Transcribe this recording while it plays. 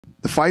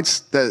The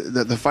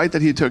fight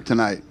that he took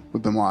tonight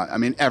with Benoit. I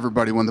mean,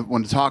 everybody when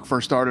the talk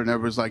first started, and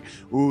everybody was like,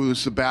 "Ooh, this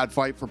is a bad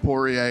fight for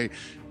Poirier,"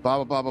 blah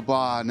blah blah blah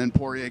blah. And then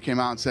Poirier came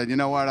out and said, "You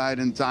know what? I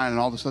didn't sign," and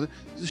all this other.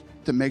 This is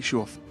shit that makes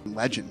you a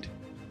legend.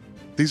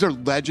 These are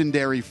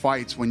legendary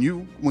fights when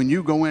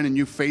you go in and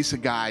you face a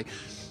guy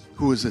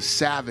who is a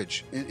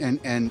savage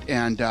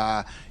and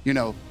you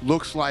know,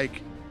 looks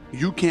like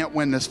you can't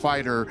win this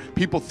fight, or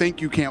people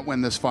think you can't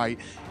win this fight,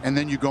 and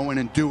then you go in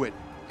and do it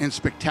in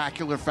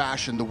spectacular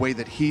fashion the way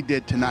that he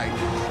did tonight.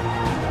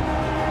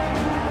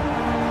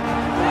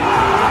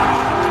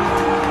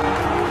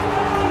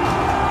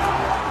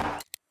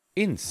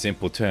 In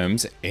simple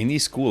terms, any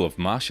school of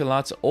martial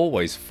arts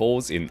always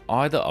falls in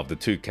either of the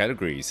two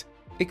categories: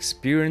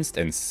 experienced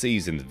and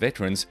seasoned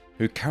veterans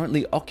who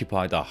currently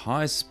occupy the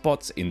highest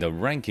spots in the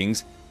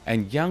rankings,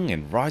 and young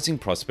and rising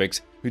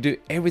prospects who do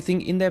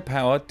everything in their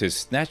power to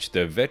snatch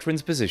the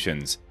veterans'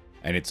 positions.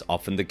 And it's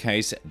often the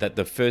case that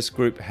the first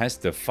group has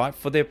to fight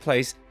for their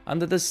place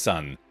under the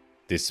sun,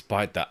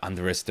 despite the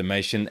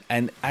underestimation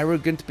and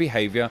arrogant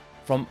behavior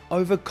from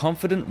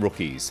overconfident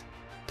rookies.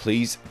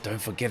 Please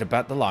don't forget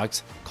about the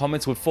likes,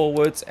 comments with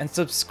forwards, and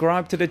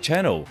subscribe to the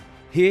channel.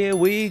 Here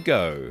we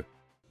go.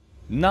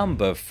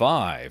 Number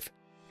 5.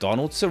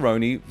 Donald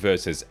Cerrone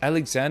vs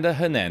Alexander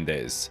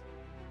Hernandez.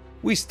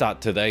 We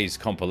start today's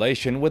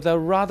compilation with a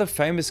rather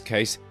famous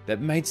case that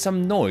made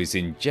some noise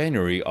in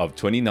January of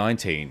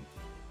 2019.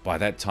 By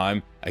that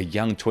time, a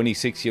young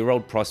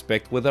 26-year-old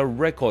prospect with a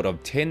record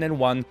of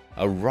 10-1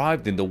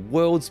 arrived in the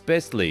world's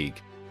best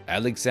league.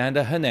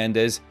 Alexander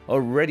Hernandez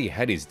already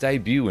had his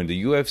debut in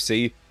the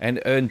UFC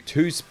and earned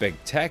 2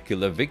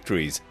 spectacular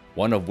victories,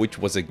 one of which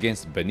was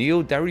against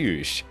Beneil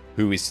Dariush,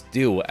 who is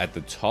still at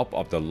the top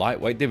of the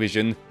lightweight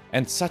division,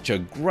 and such a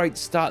great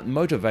start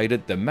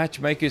motivated the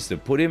matchmakers to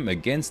put him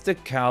against the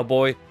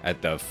Cowboy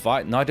at the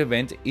Fight Night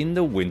event in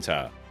the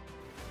winter.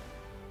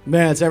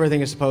 Man, it's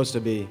everything it's supposed to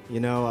be, you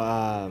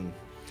know.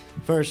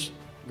 First,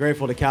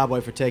 grateful to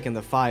Cowboy for taking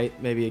the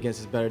fight, maybe against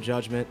his better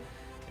judgment.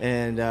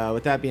 And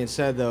with that being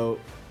said, though,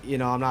 you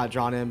know, I'm not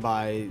drawn in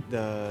by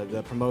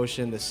the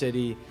promotion, the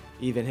city,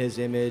 even his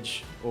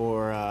image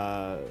or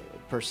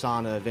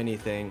persona of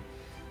anything.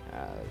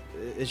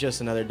 It's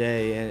just another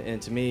day,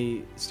 and to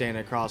me,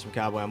 standing across from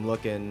Cowboy, I'm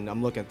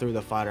looking through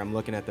the fighter, I'm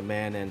looking at the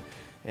man,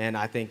 and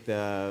I think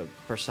the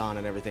persona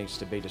and everything's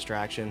just a big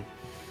distraction.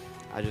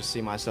 I just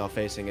see myself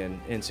facing an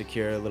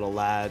insecure little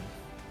lad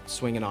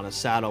swinging on a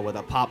saddle with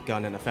a pop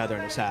gun and a feather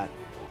in his hat.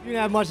 You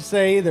didn't have much to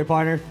say either,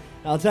 partner.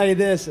 I'll tell you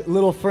this,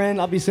 little friend,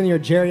 I'll be sending your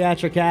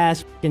geriatric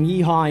ass and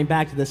yeehawing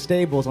back to the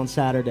stables on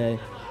Saturday.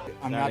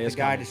 I'm not the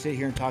guy to sit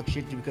here and talk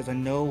shit to because I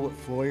know what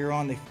floor you're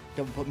on. They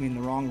don't put me in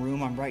the wrong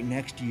room. I'm right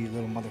next to you,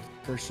 little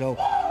motherfucker. So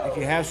if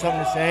you have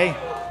something to say,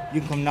 you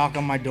can come knock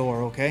on my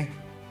door, okay?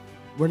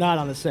 We're not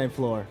on the same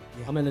floor.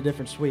 Yeah. I'm in a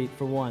different suite,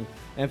 for one.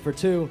 And for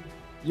two,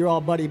 you're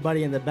all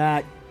buddy-buddy in the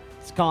back.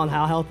 It's calling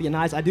how healthy and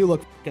nice. I do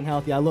look fucking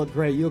healthy. I look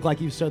great. You look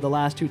like you've served the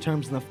last 2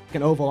 terms in the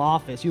fucking Oval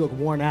Office. You look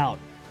worn out.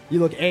 You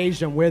look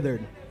aged and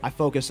withered. I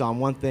focus on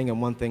one thing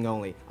and one thing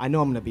only. I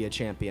know I'm going to be a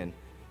champion.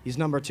 He's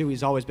number 2.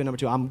 He's always been number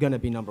 2. I'm going to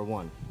be number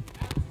 1.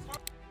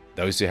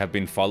 Those who have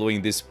been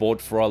following this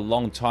sport for a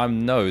long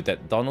time know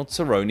that Donald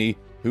Cerrone,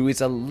 who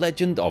is a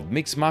legend of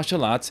mixed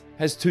martial arts,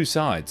 has 2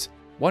 sides.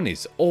 One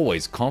is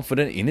always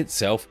confident in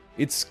itself,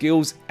 its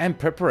skills and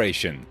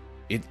preparation.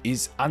 It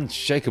is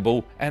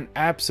unshakable and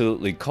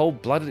absolutely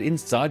cold-blooded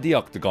inside the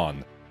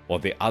octagon, while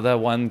the other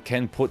one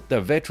can put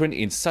the veteran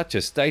in such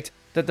a state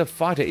that the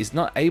fighter is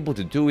not able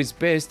to do his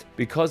best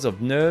because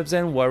of nerves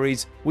and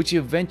worries, which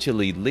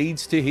eventually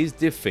leads to his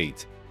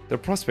defeat. The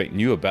prospect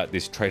knew about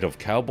this trait of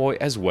Cowboy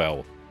as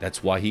well.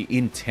 That's why he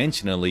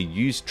intentionally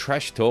used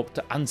trash talk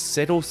to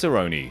unsettle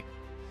Cerrone.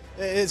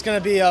 It's going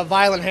to be a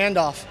violent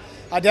handoff.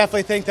 I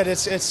definitely think that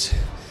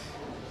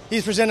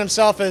he's presented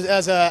himself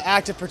as an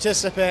active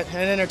participant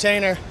and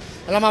entertainer,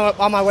 and I'm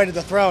on my way to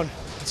the throne.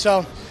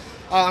 So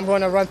I'm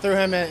going to run through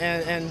him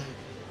and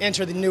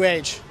enter the new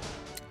age.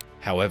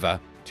 However,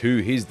 to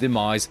his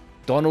demise,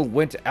 Donald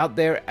went out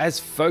there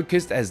as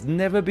focused as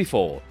never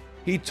before.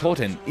 He taught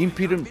an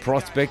impudent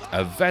prospect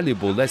a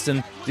valuable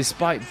lesson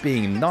despite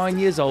being 9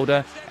 years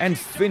older and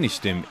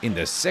finished him in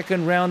the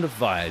 2nd round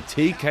via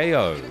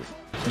TKO.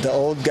 The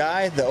old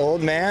guy, the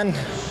old man,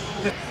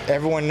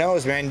 everyone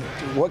knows, man,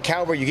 what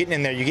Cowboy you getting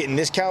in there? You getting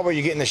this Cowboy,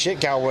 you getting the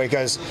shit Cowboy?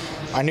 Because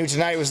I knew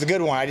tonight was the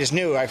good one. I just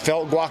knew. I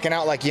felt walking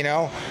out like, you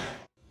know.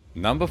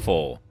 Number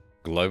 4.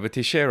 Glover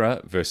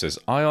Teixeira vs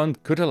Ion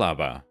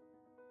Cutelaba.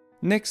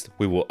 Next,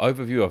 we will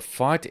overview a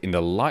fight in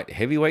the light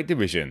heavyweight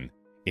division.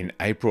 In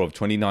April of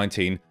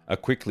 2019, a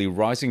quickly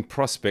rising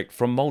prospect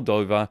from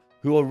Moldova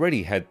who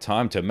already had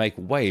time to make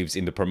waves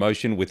in the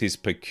promotion with his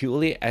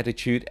peculiar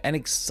attitude and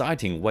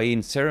exciting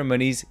weigh-in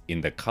ceremonies in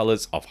the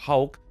colors of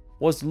Hulk,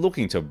 was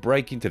looking to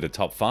break into the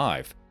top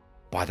 5.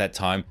 By that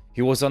time,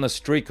 he was on a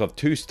streak of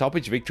 2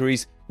 stoppage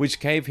victories, which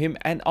gave him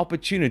an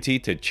opportunity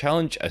to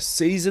challenge a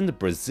seasoned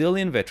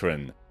Brazilian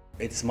veteran.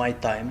 It's my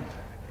time.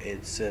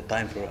 It's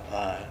time for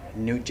a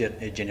new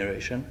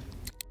generation.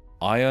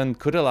 Ion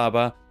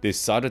Cutelaba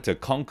decided to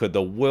conquer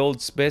the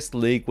world's best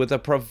league with a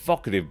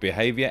provocative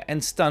behavior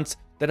and stunts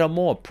that are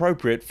more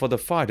appropriate for the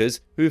fighters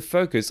who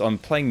focus on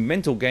playing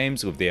mental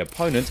games with their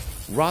opponent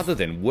rather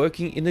than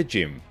working in the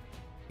gym.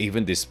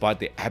 Even despite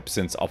the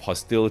absence of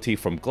hostility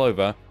from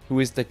Glover, who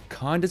is the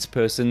kindest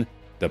person,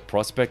 the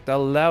prospect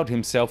allowed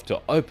himself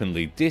to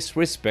openly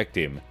disrespect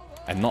him,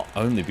 and not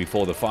only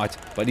before the fight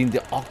but in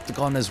the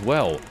octagon as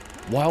well,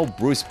 while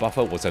Bruce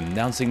Buffer was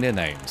announcing their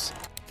names,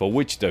 for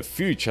which the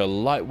future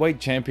lightweight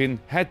champion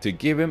had to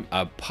give him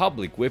a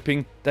public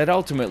whipping that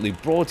ultimately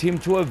brought him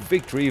to a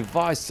victory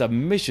via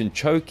submission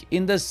choke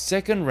in the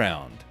second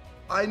round.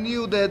 I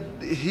knew that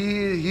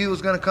he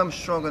was gonna come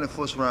strong in the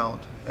first round,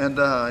 and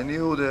I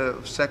knew the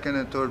second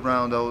and third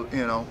round,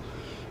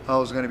 I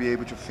was gonna be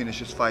able to finish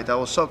this fight. I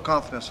was so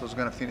confident I was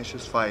gonna finish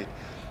this fight,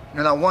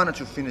 and I wanted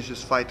to finish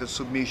this fight with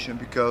submission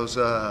because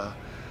I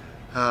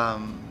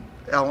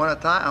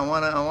want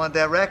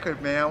that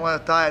record, man. I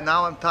want to tie.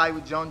 Now I'm tied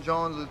with John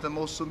Jones with the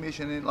most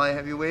submission in light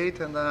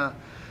heavyweight, and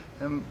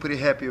I'm pretty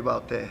happy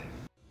about that.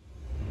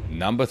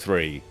 Number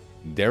 3.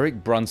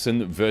 Derek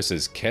Brunson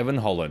versus Kevin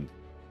Holland.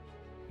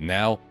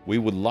 Now, we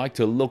would like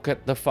to look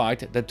at the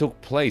fight that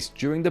took place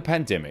during the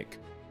pandemic.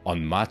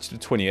 On March the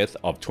 20th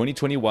of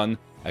 2021,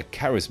 a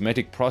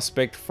charismatic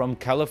prospect from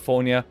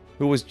California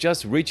who was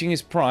just reaching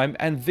his prime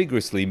and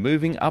vigorously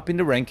moving up in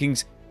the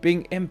rankings,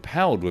 being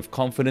empowered with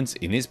confidence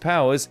in his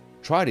powers,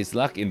 tried his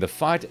luck in the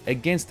fight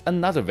against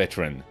another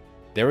veteran.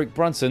 Derek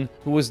Brunson,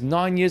 who was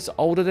 9 years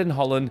older than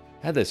Holland,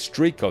 had a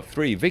streak of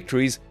 3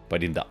 victories,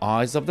 but in the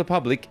eyes of the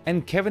public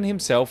and Kevin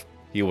himself,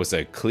 he was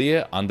a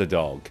clear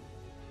underdog.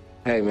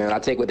 Hey man, I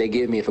take what they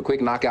give me. If a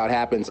quick knockout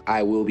happens,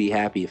 I will be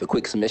happy. If a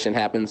quick submission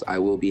happens, I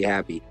will be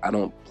happy. I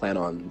don't plan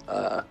on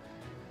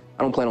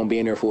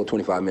being there for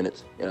 25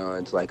 minutes. You know,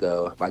 it's like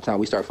by the time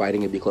we start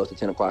fighting, it'd be close to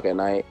 10 o'clock at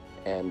night.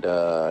 And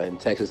in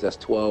Texas, that's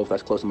 12.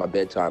 That's close to my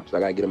bedtime. So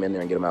I gotta get them in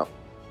there and get them out.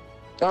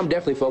 So I'm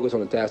definitely focused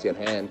on the task at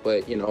hand.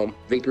 But you know,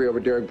 victory over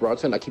Derek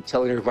Brunson. I keep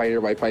telling everybody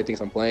probably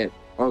thinks I'm playing.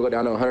 I'm gonna go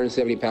down to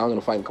 170 pounds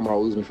and fight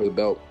Kamaru Usman for the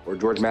belt, or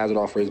George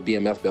Masvidal for his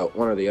BMF belt,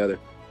 one or the other.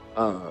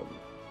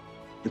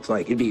 It's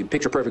like, it'd be a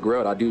picture-perfect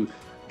world. I'll do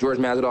George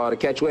Masvidal at a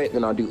catchweight,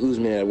 then I'll do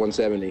Usman at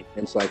 170.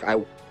 And it's like,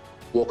 I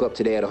woke up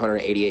today at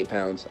 188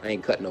 pounds. I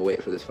ain't cutting no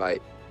weight for this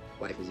fight.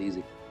 Life is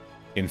easy.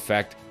 In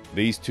fact,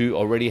 these two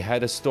already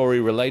had a story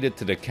related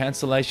to the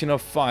cancellation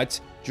of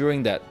fights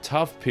during that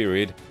tough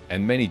period,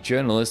 and many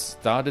journalists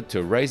started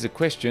to raise the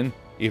question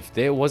if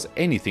there was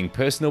anything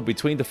personal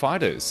between the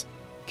fighters.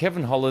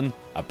 Kevin Holland,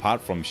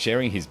 apart from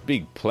sharing his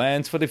big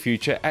plans for the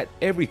future at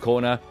every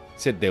corner,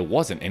 said there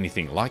wasn't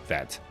anything like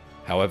that.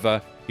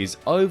 However, his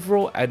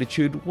overall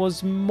attitude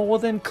was more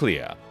than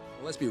clear.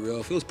 Well, let's be real.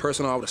 If it was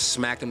personal, I would have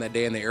smacked him that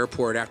day in the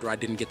airport after I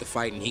didn't get the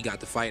fight and he got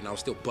the fight, and I was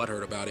still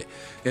butthurt about it.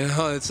 You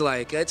know, it's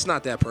like, it's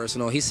not that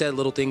personal. He said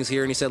little things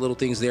here and he said little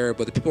things there,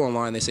 but the people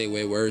online, they say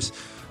way worse.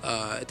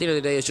 At the end of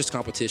the day, it's just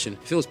competition.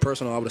 If it was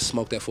personal, I would have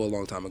smoked that for a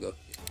long time ago.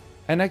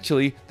 And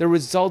actually, the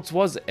results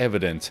was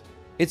evident.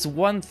 It's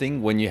one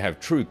thing when you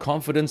have true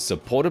confidence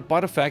supported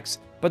by the facts,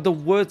 but the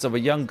words of a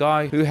young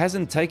guy who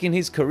hasn't taken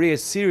his career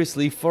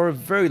seriously for a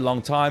very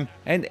long time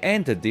and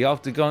entered the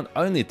octagon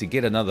only to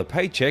get another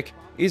paycheck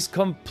is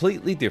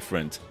completely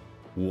different.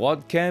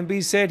 What can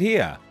be said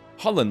here?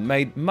 Holland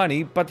made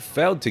money but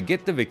failed to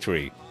get the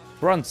victory.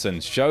 Brunson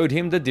showed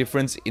him the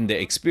difference in their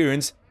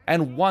experience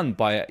and won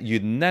by a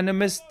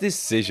unanimous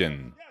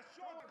decision.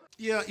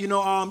 Yeah, you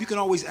know, you can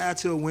always add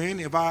to a win.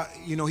 If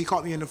he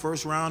caught me in the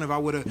first round. If I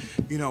would have,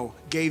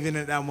 gave in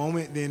at that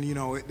moment, then,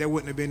 there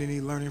wouldn't have been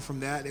any learning from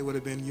that. It would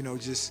have been,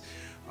 just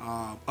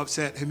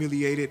upset,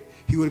 humiliated.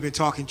 He would have been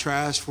talking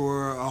trash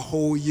for a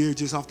whole year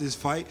just off this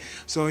fight.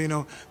 So,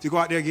 to go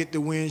out there, get the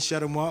win,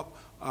 shut him up,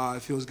 it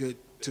feels good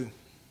too.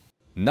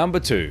 Number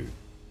 2.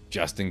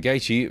 Justin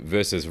Gaethje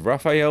versus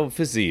Rafael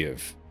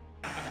Fiziev.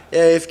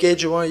 Yeah,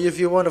 if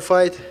you want to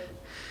fight,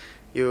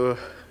 you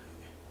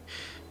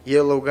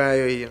yellow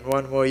guy,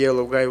 one more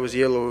yellow guy with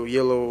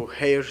yellow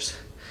hairs.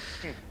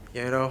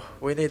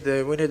 We need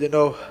to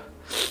know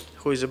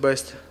who is the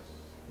best.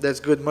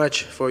 That's good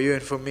match for you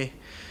and for me.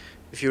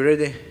 If you're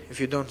ready, if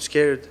you don't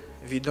scared,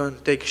 if you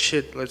don't take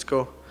shit, let's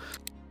go.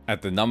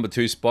 At the number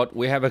 2 spot,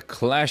 we have a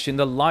clash in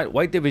the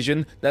lightweight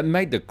division that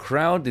made the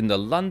crowd in the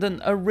London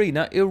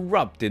arena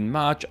erupt in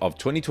March of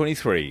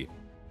 2023.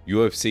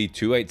 UFC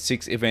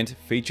 286 event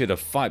featured a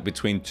fight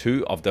between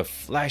two of the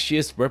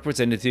flashiest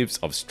representatives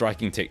of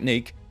striking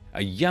technique,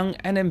 a young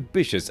and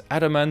ambitious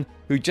Ataman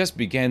who just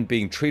began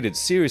being treated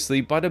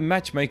seriously by the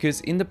matchmakers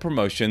in the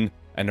promotion,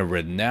 and a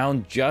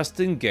renowned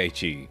Justin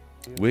Gaethje.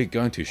 We're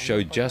going to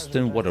show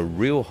Justin what a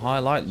real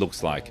highlight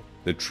looks like,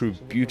 the true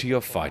beauty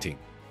of fighting.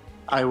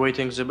 I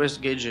waiting the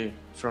best Gaethje in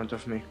front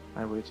of me.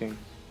 I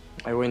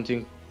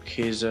waiting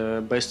he's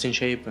best in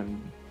shape,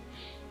 and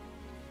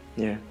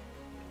yeah.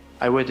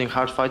 I waiting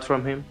hard fight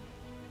from him.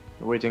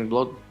 Waiting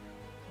blood.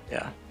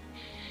 Yeah.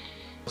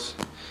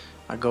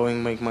 I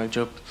going make my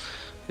job.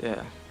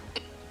 Yeah.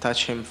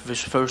 Touch him with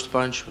first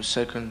punch, with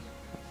second.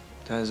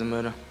 Doesn't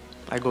matter.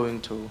 I going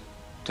to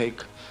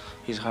take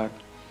his heart.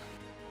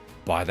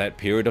 By that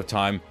period of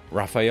time,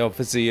 Rafael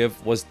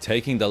Fiziev was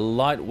taking the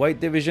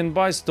lightweight division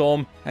by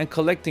storm and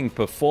collecting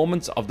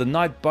performance of the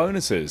night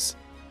bonuses.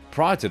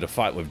 Prior to the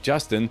fight with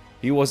Justin,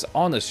 he was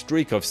on a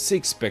streak of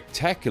 6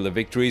 spectacular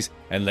victories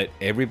and let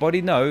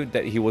everybody know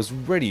that he was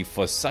ready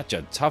for such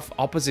a tough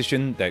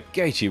opposition that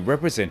Gaethje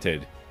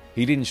represented.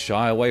 He didn't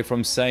shy away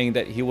from saying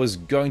that he was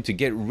going to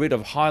get rid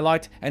of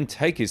Highlight and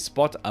take his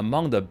spot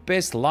among the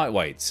best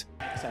lightweights.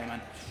 Sorry,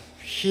 man.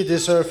 He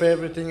deserves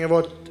everything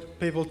what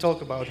people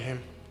talk about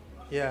him.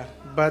 Yeah,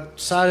 but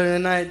Saturday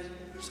night,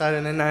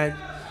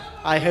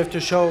 I have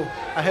to show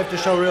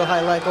real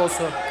Highlight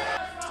also.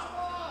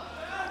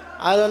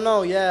 I don't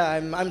know. Yeah,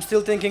 I'm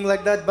still thinking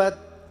like that, but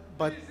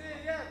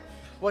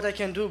what I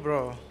can do,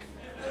 bro?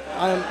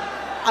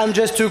 I'm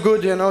just too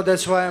good, you know.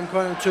 That's why I'm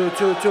going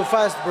too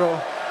fast, bro.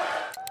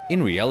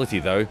 In reality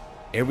though,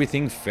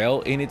 everything fell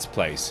in its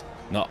place.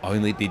 Not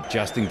only did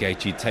Justin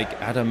Gaethje take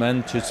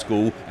Ataman to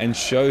school and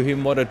show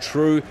him what a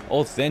true,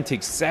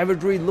 authentic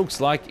savagery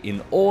looks like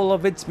in all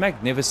of its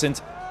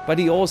magnificence, but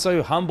he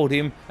also humbled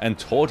him and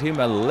taught him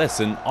a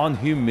lesson on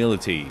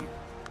humility.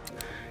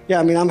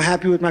 Yeah, I mean, I'm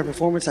happy with my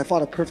performance. I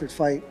fought a perfect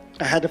fight.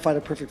 I had to fight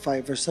a perfect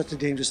fight versus such a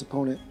dangerous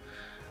opponent.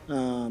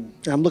 And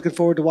I'm looking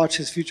forward to watch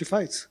his future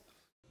fights.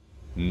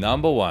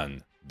 Number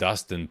 1.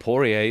 Dustin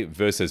Poirier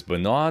versus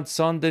Bernard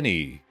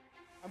Saint-Denis.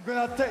 I'm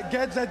gonna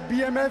get that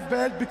BMF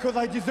belt because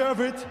I deserve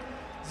it.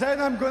 Then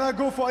I'm gonna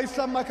go for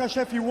Islam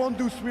Makhachev. He won't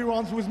do 3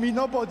 rounds with me.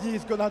 Nobody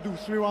is gonna do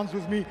 3 rounds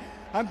with me.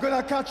 I'm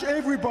gonna catch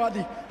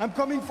everybody. I'm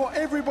coming for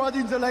everybody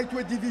in the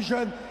lightweight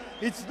division.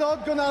 It's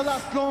not gonna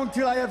last long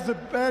till I have the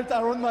belt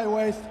around my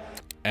waist.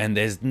 And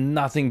there's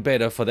nothing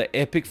better for the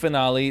epic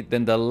finale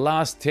than the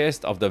last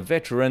test of the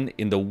veteran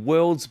in the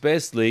world's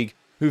best league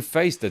who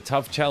faced a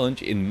tough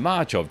challenge in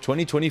March of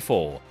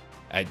 2024.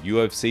 At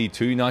UFC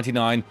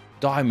 299,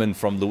 Diamond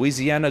from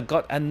Louisiana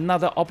got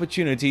another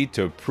opportunity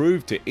to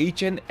prove to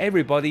each and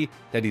everybody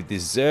that he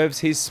deserves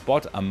his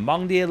spot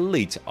among the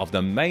elite of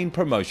the main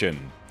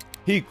promotion.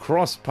 He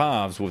crossed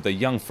paths with the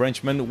young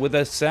Frenchman with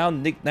a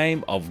sound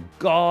nickname of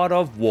God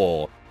of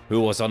War, who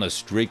was on a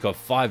streak of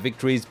 5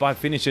 victories by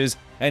finishes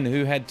and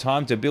who had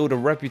time to build a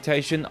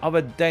reputation of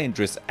a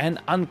dangerous and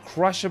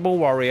uncrushable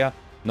warrior,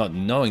 not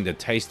knowing the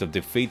taste of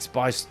defeats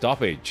by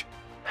stoppage.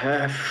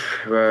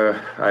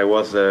 I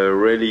was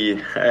really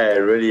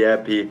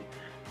happy.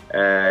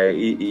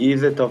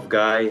 He's a tough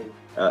guy,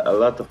 a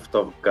lot of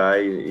tough guy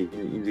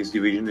in this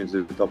division, in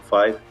the top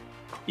 5.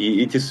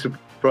 It is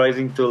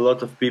surprising to a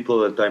lot of people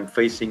that I'm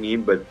facing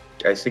him, but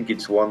I think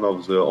it's one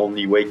of the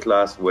only weight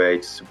class where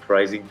it's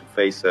surprising to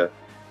face a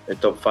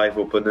top 5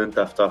 opponent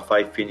after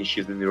 5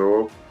 finishes in a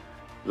row.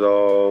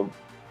 So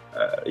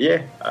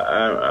yeah,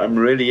 I'm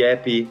really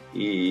happy.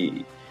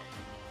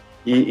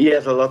 He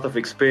has a lot of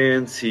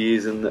experience. He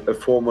is a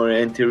former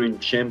interim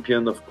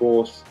champion, of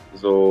course.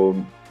 So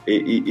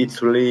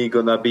it's really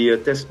gonna be a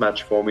test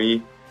match for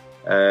me.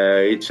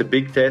 It's a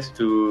big test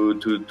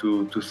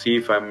to see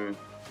if I'm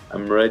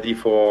ready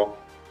for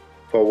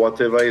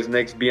whatever is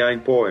next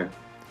behind Poirier.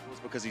 It's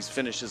because he's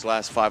finished his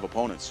last 5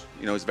 opponents.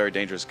 You know, he's a very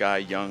dangerous guy,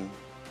 young,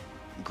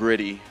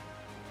 gritty,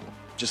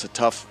 just a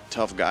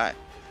tough guy,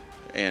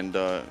 and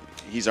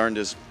he's earned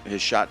his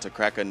shot to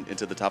crack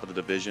into the top of the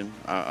division.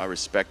 I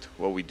respect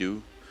what we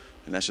do,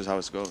 and that's just how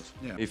it goes.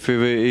 Yeah.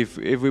 If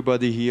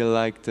everybody here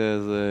liked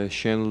the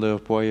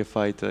Chandler-Poirier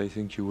fight, I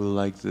think you will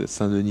like the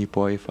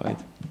Saint-Denis-Poirier fight.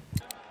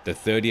 The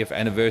 30th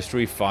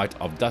anniversary fight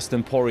of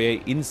Dustin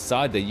Poirier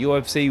inside the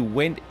UFC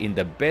went in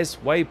the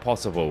best way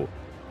possible.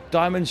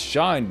 Diamond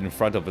shined in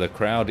front of the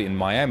crowd in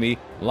Miami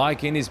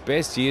like in his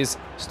best years,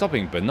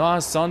 stopping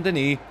Bernard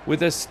Saint-Denis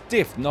with a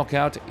stiff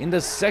knockout in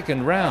the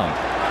 2nd round.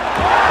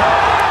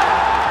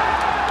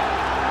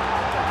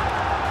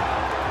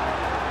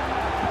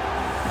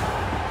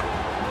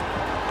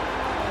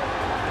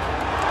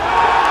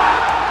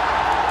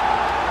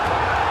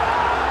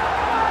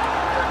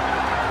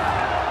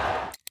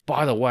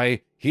 By the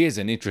way, here's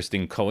an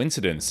interesting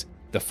coincidence.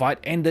 The fight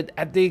ended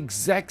at the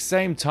exact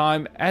same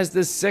time as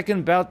the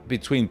 2nd bout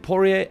between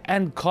Poirier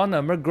and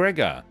Conor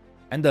McGregor.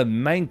 And the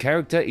main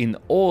character in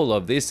all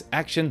of this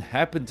action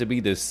happened to be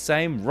the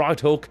same right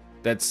hook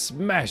that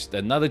smashed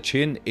another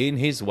chin in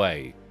his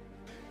way.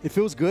 It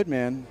feels good,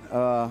 man.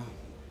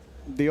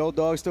 The old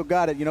dog still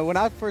got it. You know, when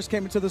I first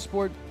came into the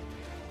sport,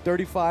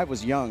 35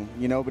 was young,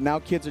 you know, but now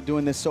kids are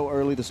doing this so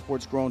early, the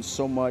sport's grown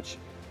so much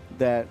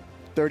that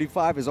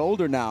 35 is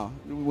older now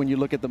when you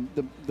look at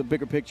the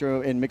bigger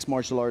picture in mixed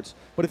martial arts.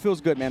 But it feels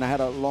good, man. I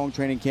had a long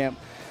training camp.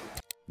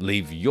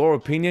 Leave your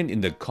opinion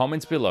in the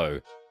comments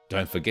below.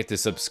 Don't forget to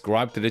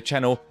subscribe to the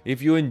channel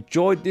if you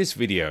enjoyed this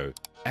video.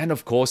 And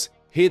of course,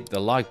 hit the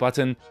like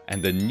button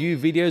and the new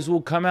videos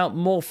will come out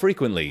more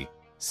frequently.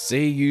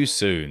 See you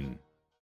soon.